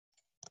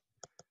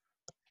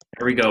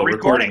Here we go.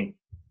 Recording.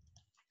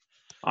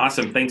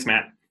 Awesome. Thanks,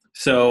 Matt.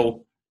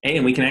 So, hey,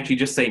 and we can actually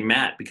just say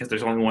Matt because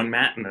there's only one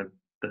Matt in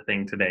the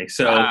thing today.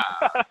 So,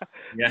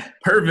 yeah,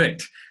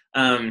 perfect.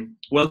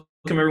 Welcome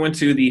everyone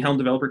to the Helm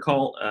Developer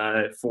Call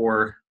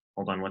for,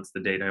 hold on, what's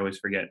the date? I always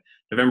forget.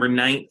 November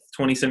 9th,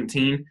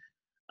 2017.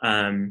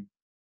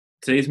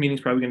 Today's meeting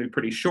is probably going to be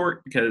pretty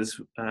short because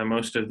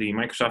most of the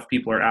Microsoft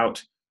people are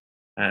out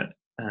at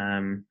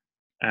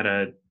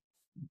a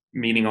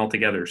meeting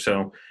altogether.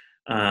 So,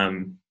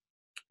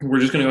 we're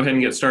just going to go ahead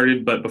and get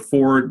started, but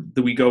before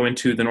we go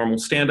into the normal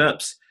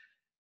stand-ups,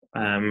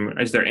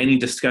 is there any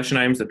discussion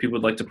items that people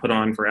would like to put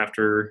on for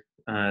after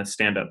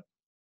stand-up?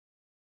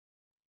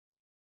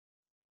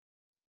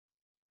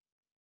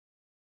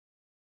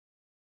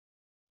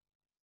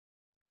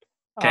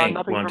 Okay,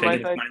 Nothing well, I'm from my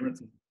taking side.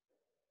 silence.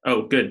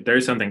 Oh, good.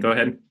 There's something. Go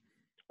ahead.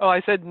 Oh,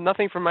 I said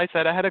nothing from my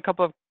side. I had a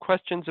couple of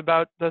questions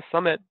about the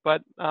summit,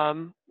 but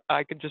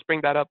I could just bring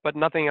that up, but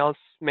nothing else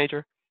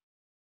major.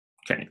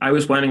 Okay, I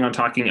was planning on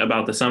talking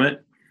about the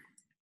summit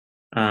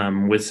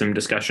with some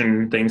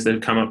discussion things that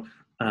have come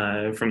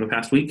up from the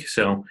past week.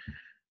 So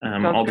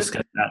I'll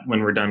discuss that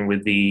when we're done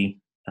with the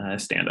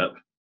stand-up.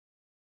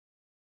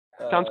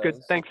 Sounds good.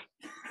 Thanks.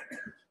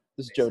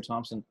 This is Joe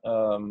Thompson.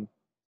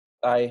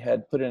 I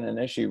had put in an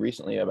issue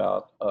recently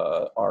about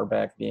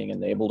RBAC being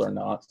enabled or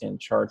not in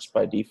charts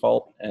by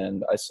default,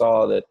 and I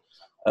saw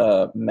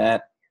that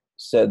Matt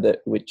said that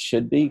it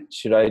should be.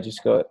 Should I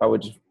just go? I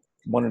would just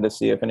wanted to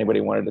see if anybody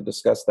wanted to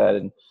discuss that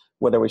and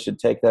whether we should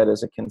take that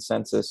as a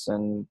consensus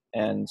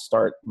and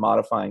start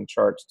modifying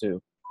charts to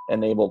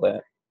enable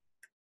that.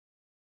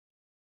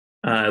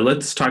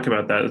 Let's talk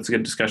about that. That's a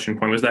good discussion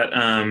point. Was that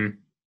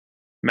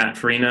Matt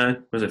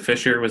Farina? Was it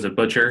Fisher? Was it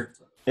Butcher?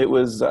 It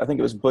was, I think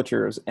it was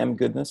Butcher. It was M.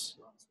 Goodness.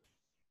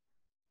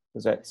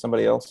 Is that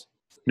somebody else?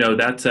 No,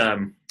 that's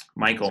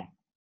Michael.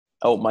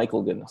 Oh,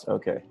 Michael Goodness.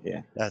 Okay,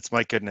 yeah. That's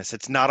Mike Goodness.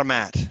 It's not a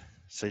Matt,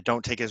 so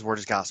don't take his word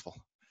as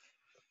gospel.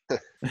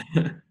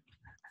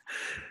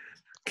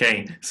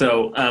 Okay,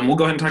 so we'll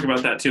go ahead and talk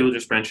about that too. We'll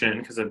just mention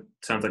it because it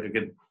sounds like a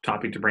good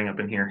topic to bring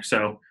up in here.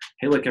 So,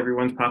 hey, look,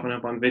 everyone's popping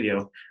up on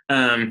video.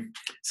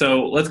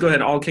 So let's go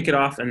ahead. I'll kick it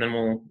off, and then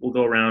we'll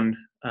go around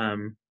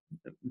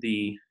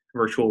the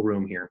virtual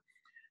room here.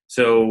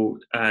 So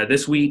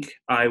this week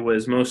I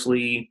was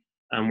mostly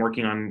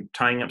working on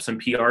tying up some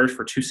PRs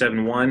for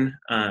 271.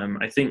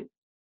 I think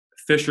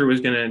Fisher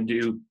was going to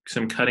do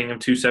some cutting of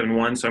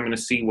 271, so I'm going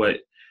to see what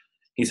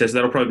he says.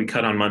 That'll probably be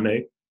cut on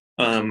Monday.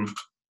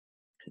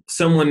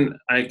 Someone,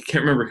 I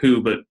can't remember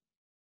who, but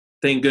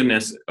thank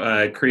goodness,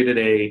 created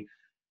a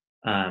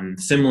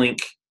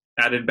symlink,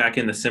 added back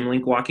in the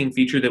symlink locking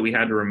feature that we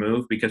had to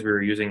remove because we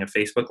were using a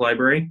Facebook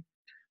library.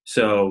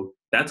 So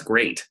that's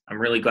great. I'm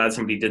really glad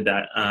somebody did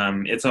that.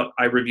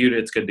 I reviewed it.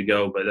 It's good to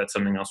go, but that's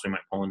something else we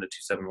might pull into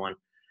 271.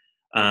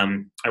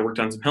 I worked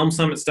on some Helm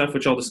Summit stuff,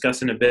 which I'll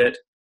discuss in a bit.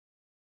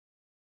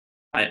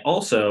 I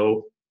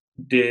also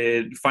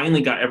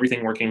finally got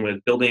everything working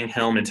with building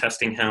Helm and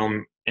testing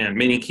Helm and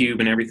Minikube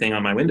and everything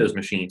on my Windows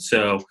machine.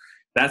 So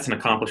that's an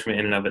accomplishment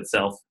in and of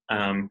itself,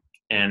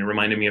 and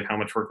reminded me of how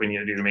much work we need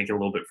to do to make it a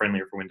little bit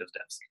friendlier for Windows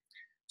devs.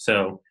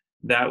 So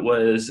that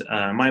was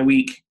my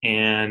week,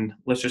 and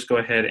let's just go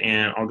ahead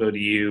and I'll go to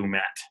you,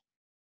 Matt.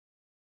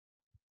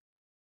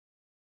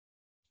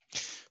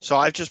 So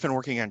I've just been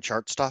working on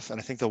chart stuff, and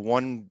I think the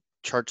one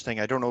charts thing,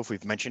 I don't know if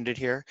we've mentioned it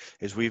here,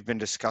 is we've been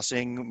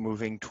discussing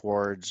moving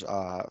towards,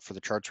 for the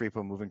charts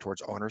repo, moving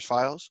towards owners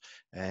files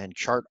and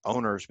chart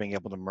owners being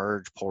able to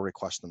merge pull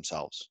requests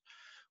themselves.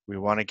 We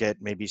want to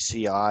get maybe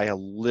CI a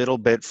little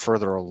bit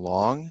further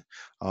along,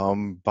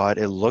 but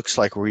it looks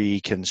like we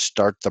can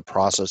start the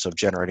process of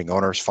generating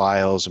owners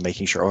files and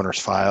making sure owners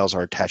files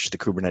are attached to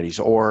the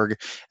Kubernetes org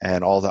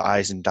and all the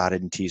I's and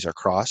dotted and T's are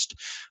crossed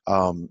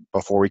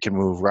before we can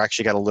move. We're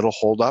actually got a little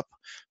hold up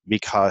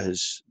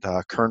because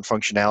the current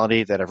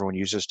functionality that everyone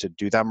uses to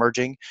do that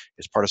merging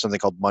is part of something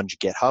called Munge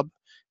GitHub.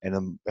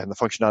 And the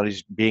functionality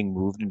is being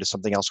moved into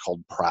something else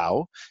called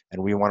Prow,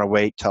 and we want to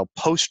wait till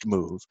post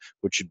move,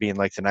 which should be in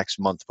like the next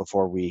month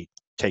before we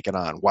take it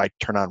on. Why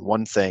turn on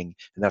one thing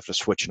and have to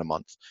switch in a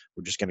month?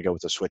 We're just going to go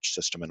with the switch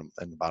system in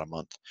about a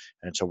month,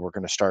 and so we're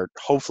going to start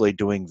hopefully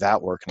doing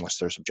that work unless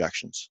there's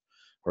objections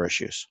or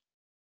issues.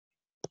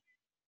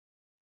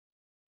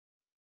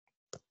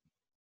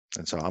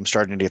 And so I'm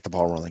starting to get the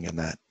ball rolling in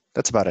that.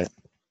 That's about it.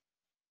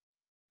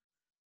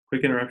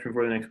 Quick interruption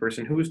for the next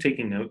person. Who was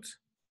taking notes?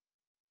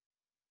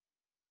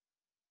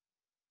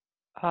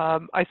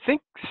 I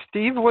think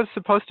Steve was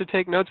supposed to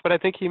take notes, but I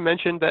think he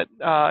mentioned that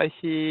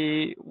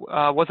he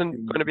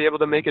wasn't going to be able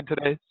to make it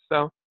today.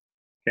 So,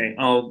 okay,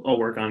 I'll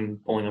work on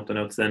pulling up the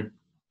notes then.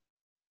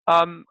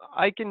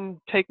 I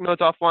can take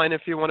notes offline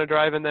if you want to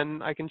drive, and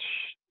then I can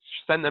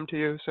send them to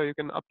you so you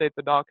can update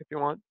the doc if you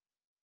want.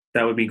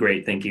 That would be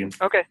great. Thank you.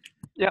 Okay.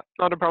 Yeah,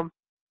 not a problem.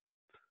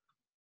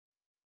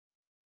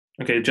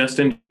 Okay,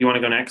 Justin, you want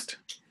to go next?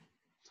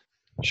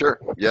 Sure.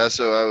 Yeah.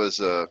 So I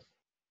was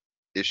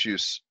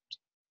issues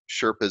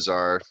Sherpas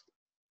are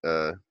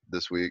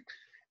this week,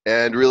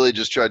 and really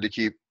just tried to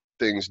keep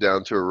things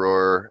down to a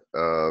roar.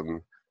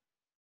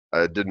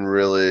 I didn't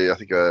really, I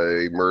think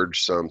I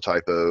merged some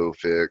typo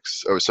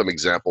fix or some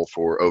example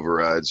for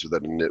overrides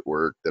within a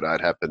network that I'd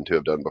happened to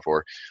have done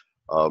before.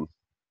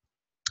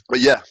 But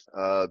yeah,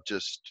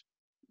 just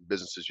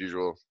business as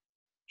usual,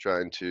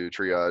 trying to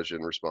triage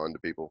and respond to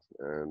people.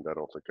 And I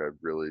don't think I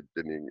really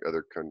did any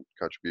other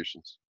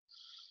contributions.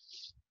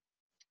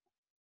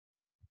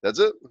 That's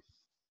it.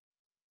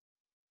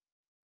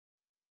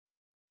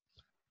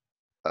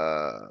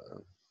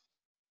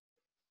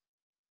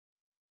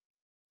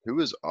 Who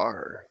is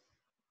R?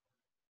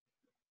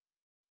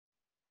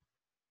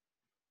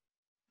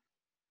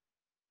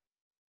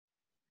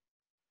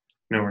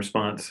 No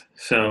response.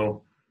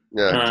 So,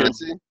 Yeah,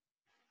 Kinsey?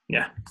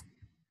 yeah.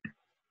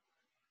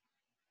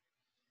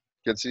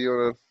 Kinsey, you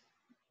want to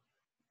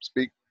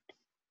speak?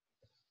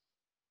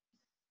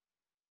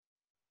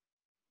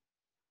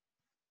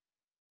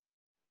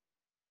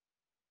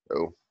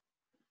 Oh.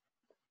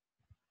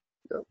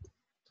 Yep.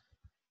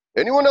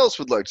 Anyone else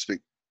would like to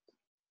speak?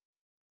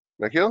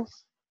 Nikhil?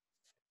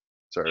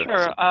 Sorry.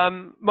 Sure.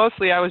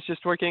 Mostly, I was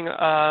just working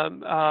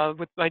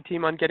with my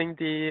team on getting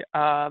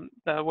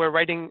we're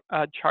writing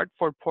a chart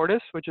for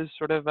Portis, which is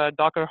sort of a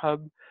Docker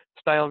Hub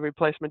style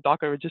replacement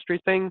Docker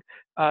registry thing,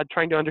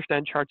 trying to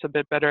understand charts a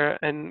bit better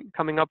and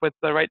coming up with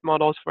the right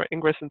models for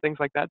Ingress and things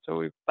like that.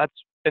 So that's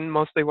been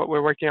mostly what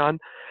we're working on.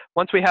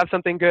 Once we have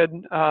something good,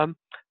 I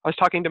was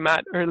talking to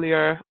Matt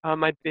earlier,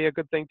 might be a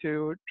good thing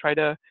to try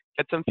to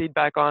get some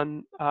feedback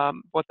on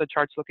what the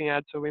chart's looking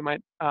at. So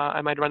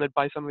I might run it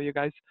by some of you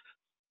guys.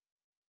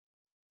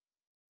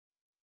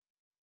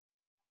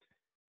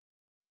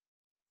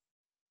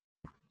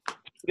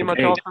 Pretty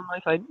much all from my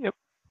side. Yep.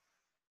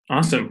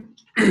 Awesome.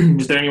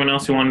 Is there anyone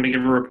else who wanted to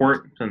give a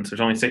report? Since there's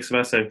only 6 of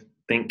us, I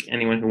think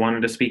anyone who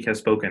wanted to speak has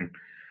spoken.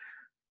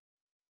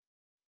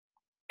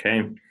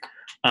 Okay.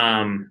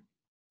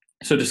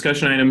 So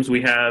discussion items,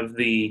 we have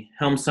the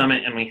Helm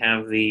Summit and we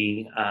have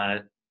the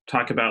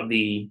talk about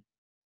the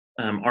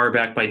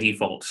RBAC by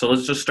default. So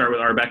let's just start with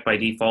RBAC by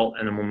default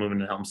and then we'll move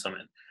into Helm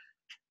Summit.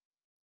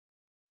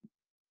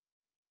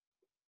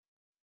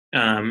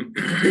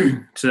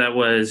 So that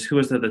was, who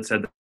was that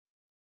said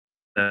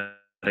that?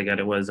 I got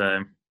it was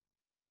I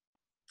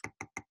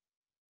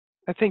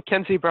think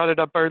Kenzie brought it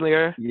up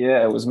earlier.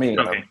 Yeah, it was me.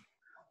 okay.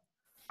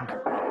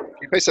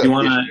 You You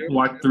want to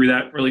walk through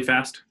that really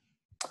fast?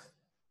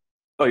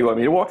 Oh, you want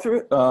me to walk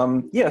through it?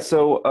 Yeah,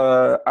 so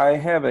I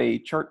have a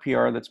chart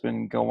PR that's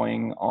been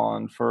going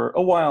on for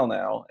a while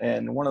now,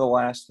 and one of the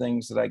last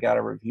things that I got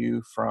a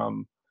review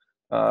from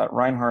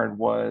Reinhard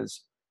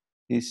was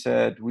he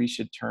said we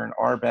should turn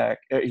RBAC.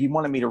 He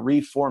wanted me to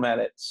reformat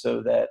it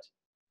so that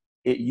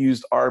it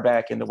used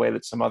RBAC in the way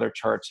that some other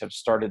charts have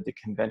started to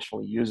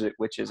conventionally use it,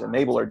 which is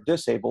enable or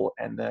disable,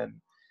 and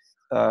then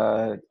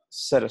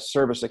set a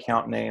service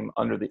account name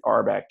under the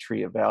RBAC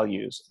tree of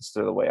values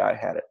instead of the way I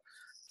had it.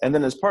 And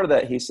then as part of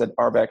that, he said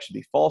RBAC should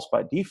be false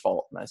by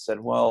default. And I said,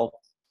 well,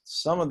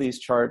 some of these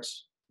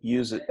charts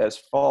use it as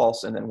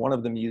false, and then one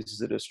of them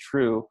uses it as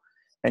true.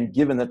 And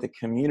given that the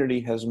community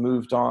has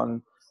moved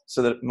on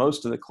so that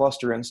most of the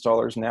cluster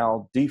installers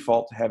now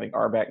default to having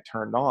RBAC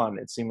turned on,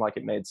 it seemed like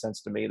it made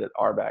sense to me that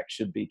RBAC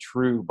should be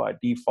true by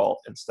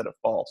default instead of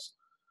false.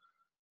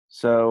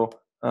 So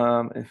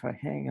if I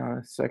hang on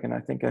a second, I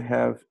think I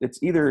have, it's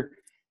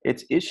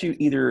issue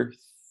either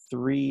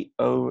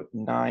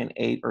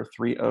 3098 or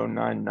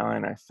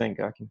 3099. I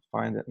think I can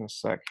find it in a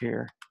sec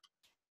here.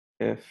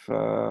 If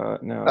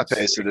no, I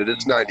pasted it.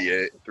 It's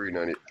 98,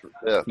 398.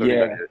 Yeah,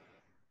 3098.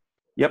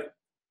 Yeah. Yep.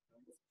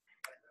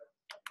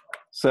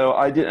 So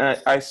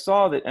I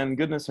saw that, and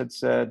Goodness had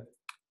said,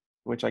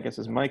 which I guess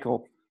is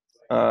Michael,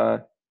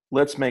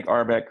 let's make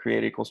RBAC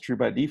create equals true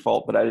by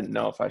default, but I didn't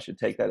know if I should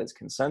take that as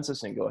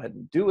consensus and go ahead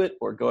and do it,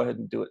 or go ahead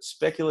and do it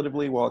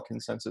speculatively while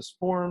consensus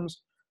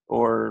forms,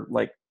 or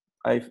like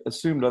I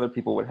assumed other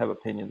people would have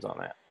opinions on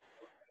that.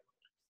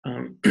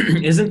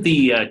 Isn't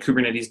the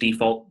Kubernetes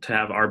default to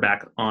have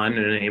RBAC on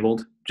and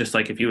enabled? Just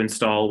like if you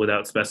install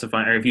without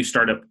specifying, or if you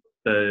start up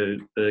the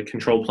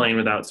control plane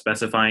without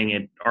specifying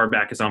it,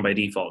 RBAC is on by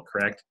default,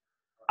 correct?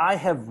 I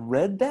have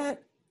read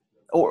that,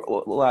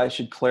 or well, I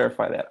should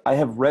clarify that. I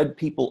have read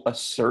people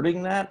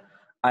asserting that.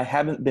 I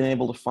haven't been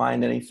able to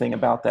find anything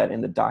about that in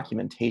the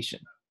documentation.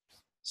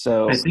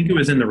 So I think it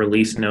was in the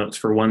release notes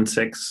for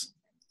 1.6.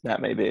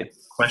 That may be.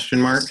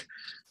 Question mark.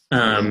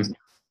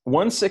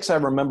 1.6 I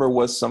remember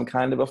was some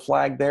kind of a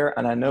flag there,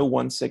 and I know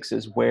 1.6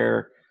 is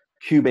where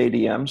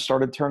kubeadm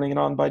started turning it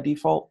on by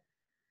default.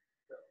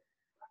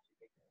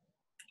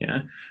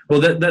 Yeah,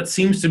 well, that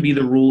seems to be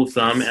the rule of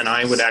thumb, and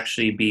I would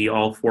actually be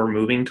all for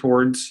moving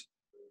towards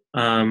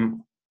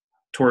having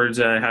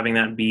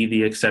that be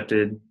the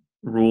accepted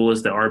rule,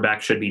 is that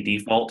RBAC should be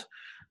default.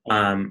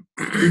 And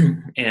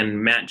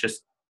Matt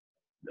just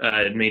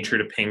made sure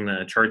to ping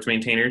the charts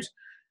maintainers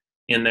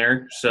in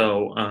there.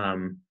 So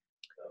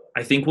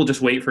I think we'll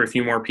just wait for a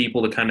few more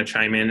people to kind of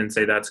chime in and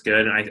say that's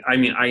good. And I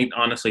mean, I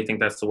honestly think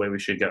that's the way we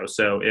should go.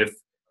 So if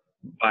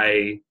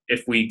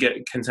we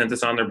get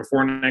consensus on there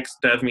before next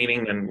dev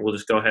meeting, then we'll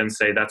just go ahead and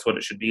say that's what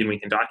it should be and we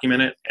can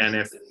document it. And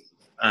if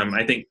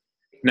I think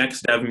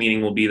next dev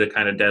meeting will be the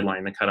kind of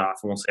deadline, the cutoff,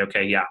 and we'll say,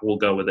 okay, yeah, we'll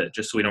go with it,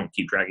 just so we don't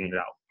keep dragging it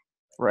out.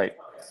 Right.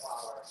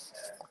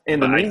 In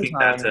the But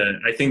meantime,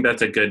 I think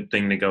that's a good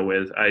thing to go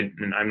with.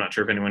 I'm not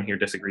sure if anyone here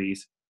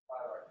disagrees.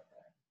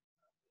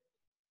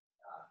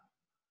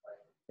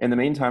 in the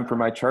meantime, for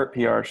my chart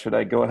PR, should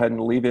I go ahead and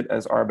leave it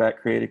as RBAC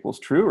create equals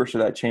true, or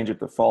should I change it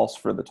to false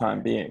for the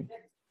time being?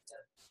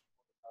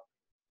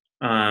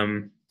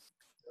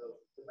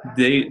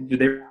 Did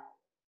they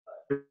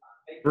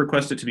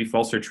request it to be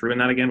false or true in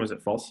that again? Was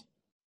it false?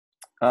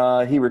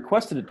 He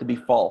requested it to be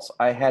false.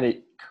 I had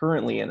it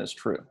currently in as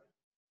true.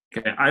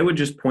 Okay, I would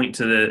just point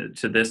to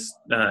this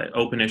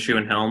open issue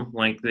in Helm,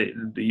 like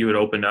that you had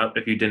opened up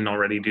if you didn't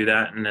already do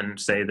that, and then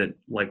say that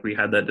like we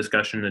had that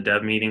discussion in the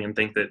dev meeting, and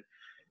think that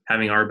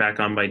having RBAC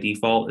on by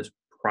default is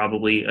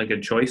probably a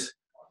good choice.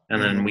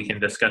 And then we can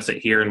discuss it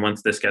here. And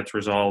once this gets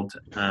resolved,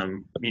 I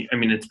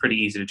mean, it's pretty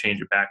easy to change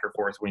it back or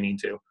forth if we need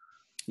to.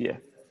 Yeah.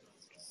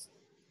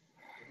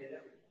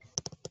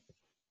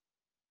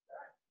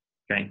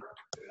 Okay.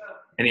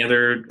 Any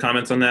other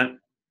comments on that?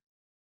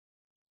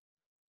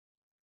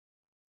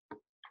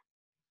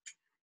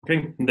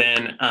 Okay,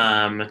 then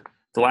the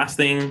last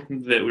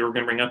thing that we were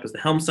going to bring up is the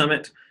Helm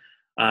Summit.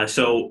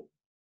 So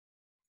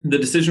the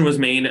decision was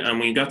made,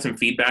 we got some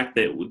feedback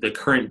that the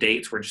current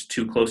dates were just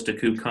too close to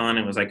KubeCon.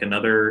 It was like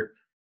another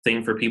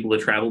thing for people to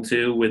travel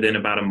to within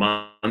about a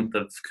month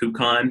of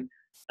KubeCon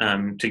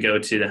to go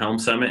to the Helm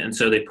Summit. And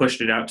so they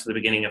pushed it out to the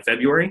beginning of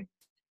February.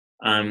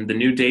 The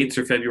new dates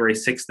are February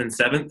 6th and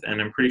 7th,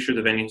 and I'm pretty sure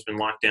the venue's been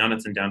locked down.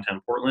 It's in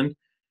downtown Portland.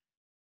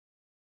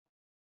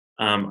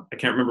 I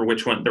can't remember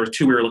which one. There were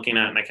two we were looking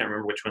at, and I can't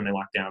remember which one they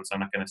locked down, so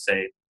I'm not going to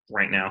say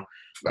right now.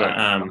 But,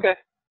 Okay.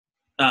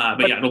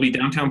 But yeah, it'll be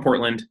downtown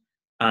Portland,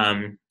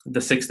 the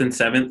 6th and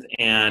 7th,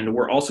 and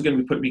we're also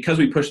going to be because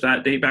we pushed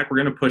that date back, we're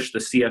going to push the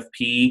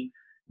CFP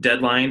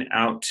deadline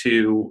out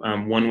to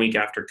 1 week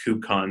after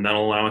KubeCon.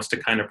 That'll allow us to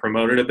kind of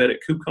promote it a bit at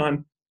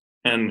KubeCon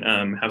and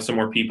have some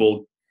more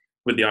people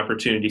with the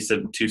opportunity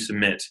to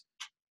submit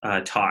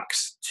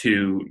talks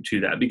to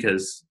that,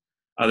 because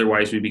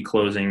otherwise we'd be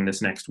closing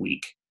this next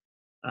week.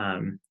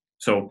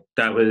 So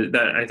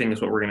that I think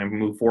is what we're going to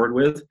move forward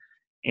with,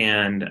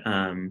 and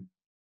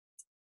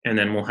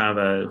then we'll have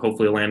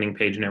hopefully a landing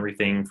page and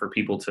everything for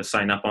people to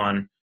sign up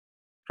on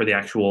for the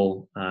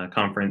actual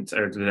conference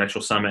or the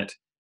actual summit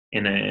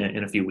in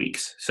a few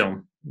weeks.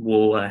 So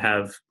we'll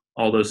have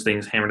all those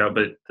things hammered out,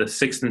 but the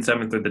 6th and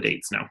 7th are the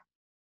dates now.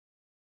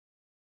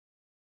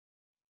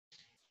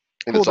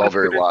 And Cool, it's all that's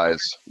very good.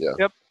 wise. Yeah.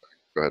 Yep.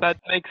 Go ahead. That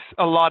makes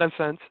a lot of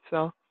sense.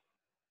 So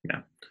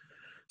Yeah.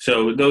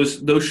 So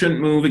those shouldn't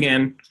move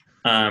again.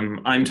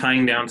 I'm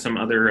tying down some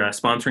other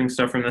sponsoring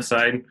stuff from the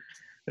side.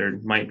 There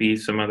might be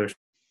some other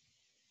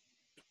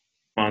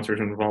sponsors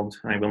involved.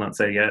 I will not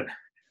say yet.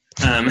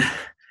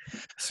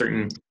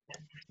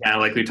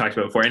 Like we talked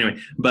about before. Anyway,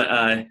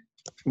 but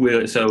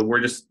it's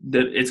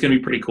going to be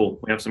pretty cool.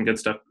 We have some good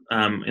stuff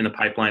in the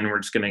pipeline, and we're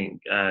just going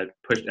to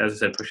push out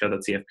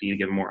that CFP to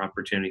give more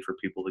opportunity for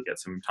people to get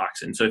some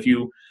talks in. So if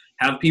you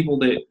have people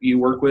that you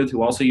work with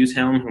who also use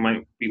Helm who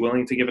might be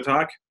willing to give a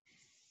talk,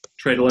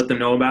 try to let them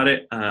know about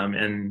it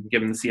and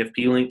give them the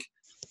CFP link.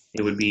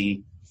 It would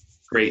be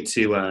great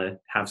to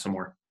have some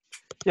more.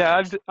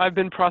 yeah, I've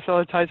been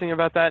proselytizing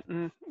about that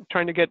and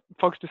trying to get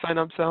folks to sign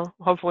up. So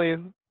hopefully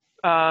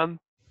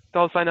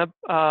they'll sign up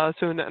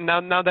soon.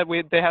 Now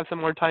that they have some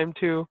more time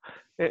too,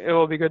 it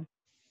will be good.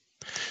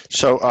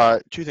 So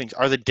two things.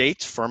 Are the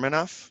dates firm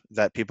enough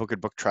that people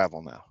could book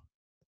travel now?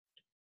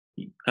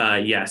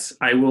 Yes,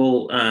 I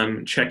will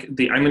check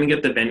I'm going to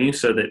get the venue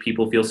so that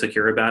people feel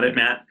secure about it,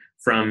 Matt,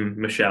 from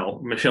Michelle.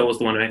 Michelle was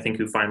the one I think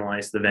who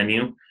finalized the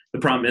venue. The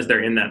problem is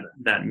they're in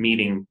that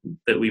meeting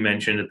that we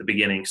mentioned at the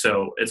beginning,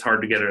 so it's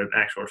hard to get an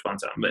actual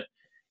response on. But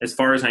as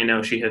far as I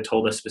know, she had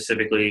told us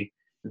specifically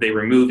they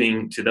were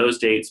moving to those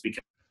dates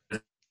because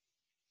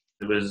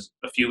it was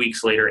a few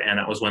weeks later, and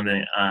that was when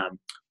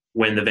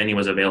the venue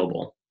was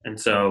available. And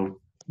so,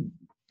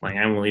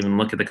 I will even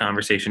look at the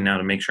conversation now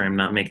to make sure I'm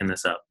not making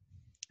this up.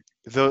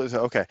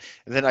 Okay.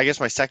 And then I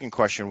guess my second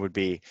question would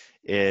be,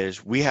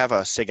 is we have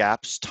a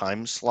SIGAPS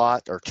time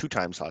slot, or 2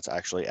 time slots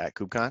actually at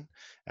KubeCon.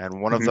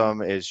 And one of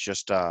them is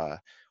just, one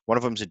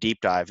of them's a deep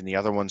dive, and the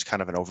other one's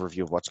kind of an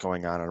overview of what's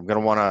going on. And I'm going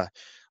to want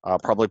to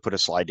probably put a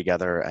slide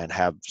together and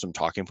have some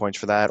talking points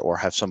for that, or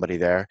have somebody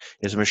there.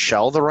 Is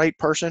Michelle the right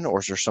person,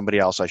 or is there somebody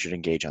else I should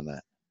engage on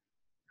that?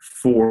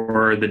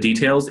 For the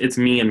details, it's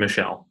me and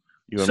Michelle.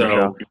 You and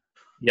Michelle?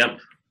 Yep.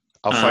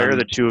 I'll fire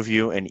the two of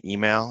you an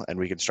email, and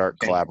we can start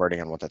collaborating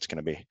on what that's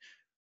going to be.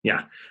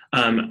 Yeah.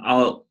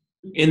 I'll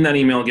in that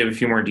email give a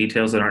few more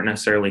details that aren't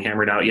necessarily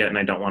hammered out yet, and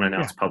I don't want to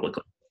announce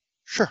publicly.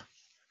 Sure.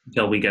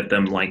 Until we get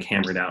them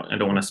hammered out. I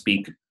don't want to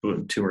speak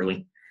too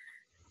early.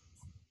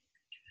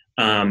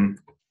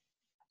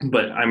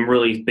 But I'm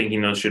really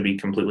thinking those should be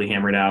completely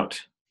hammered out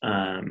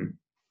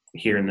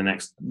here in the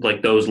next,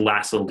 those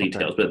last little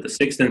details. Okay. But the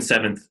 6th and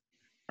 7th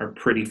are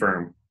pretty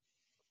firm.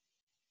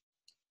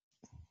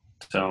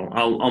 So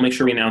I'll make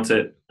sure we announce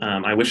it.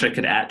 I wish I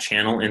could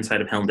 @channel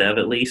inside of Helm Dev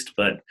at least,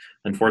 but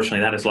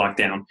unfortunately that is locked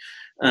down.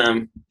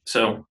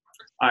 So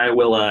I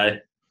will.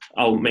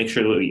 I'll make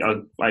sure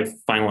that I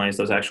finalize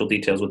those actual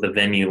details with the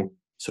venue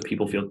so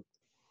people feel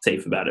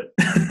safe about it.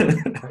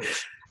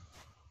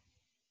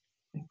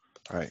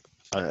 All right.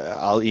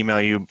 I'll email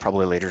you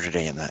probably later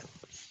today in that.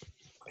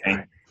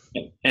 Okay.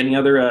 Any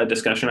other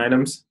discussion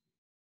items?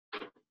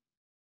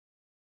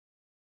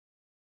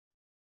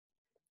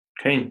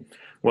 Okay.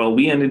 Well,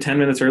 we ended 10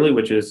 minutes early,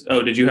 which is.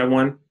 Oh, did you have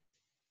one?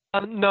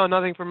 No,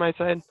 nothing from my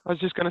side. I was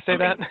just going to say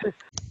Okay.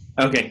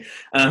 that. Okay.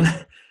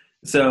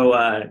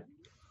 So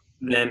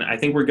then I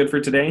think we're good for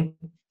today.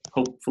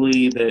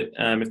 Hopefully that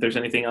if there's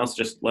anything else,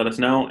 just let us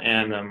know,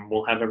 and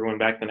we'll have everyone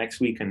back the next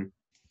week and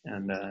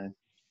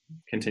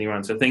continue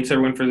on. So thanks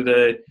everyone for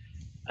the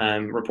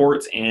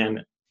reports,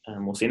 and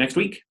we'll see you next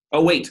week.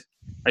 Oh wait,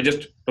 I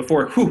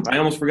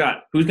almost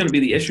forgot. Who's going to be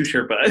the issue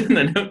Sherpa and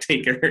the note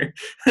taker?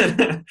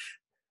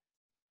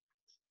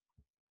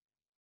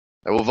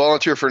 I will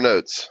volunteer for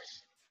notes.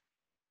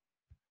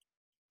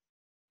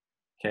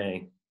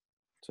 Okay.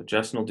 So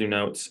Justin will do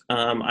notes.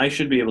 I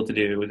should be able to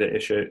do the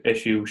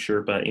issue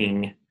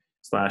Sherpa-ing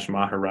 /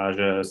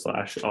 Maharaja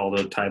 / all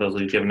the titles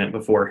we've given it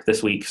before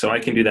this week. So I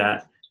can do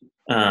that.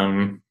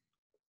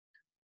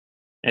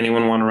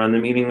 Anyone want to run the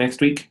meeting next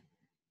week?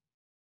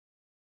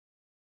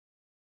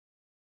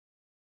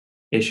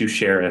 Issue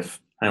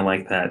sheriff. I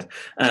like that.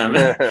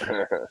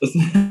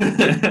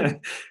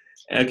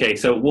 Okay,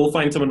 so we'll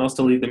find someone else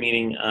to lead the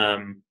meeting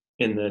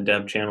in the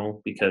dev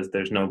channel because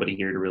there's nobody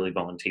here to really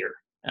volunteer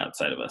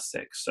outside of us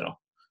six. So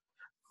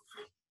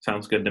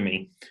sounds good to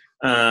me.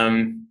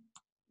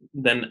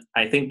 Then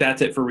I think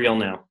that's it for real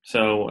now.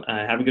 So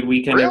have a good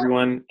weekend,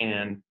 everyone.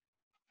 And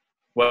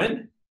what?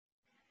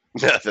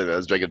 Nothing. I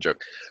was making a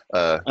joke.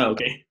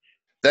 Okay.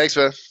 Thanks,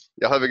 man.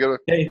 Y'all have a good one.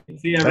 Hey,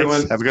 see you, everyone.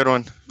 Thanks. Have a good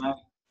one. Bye.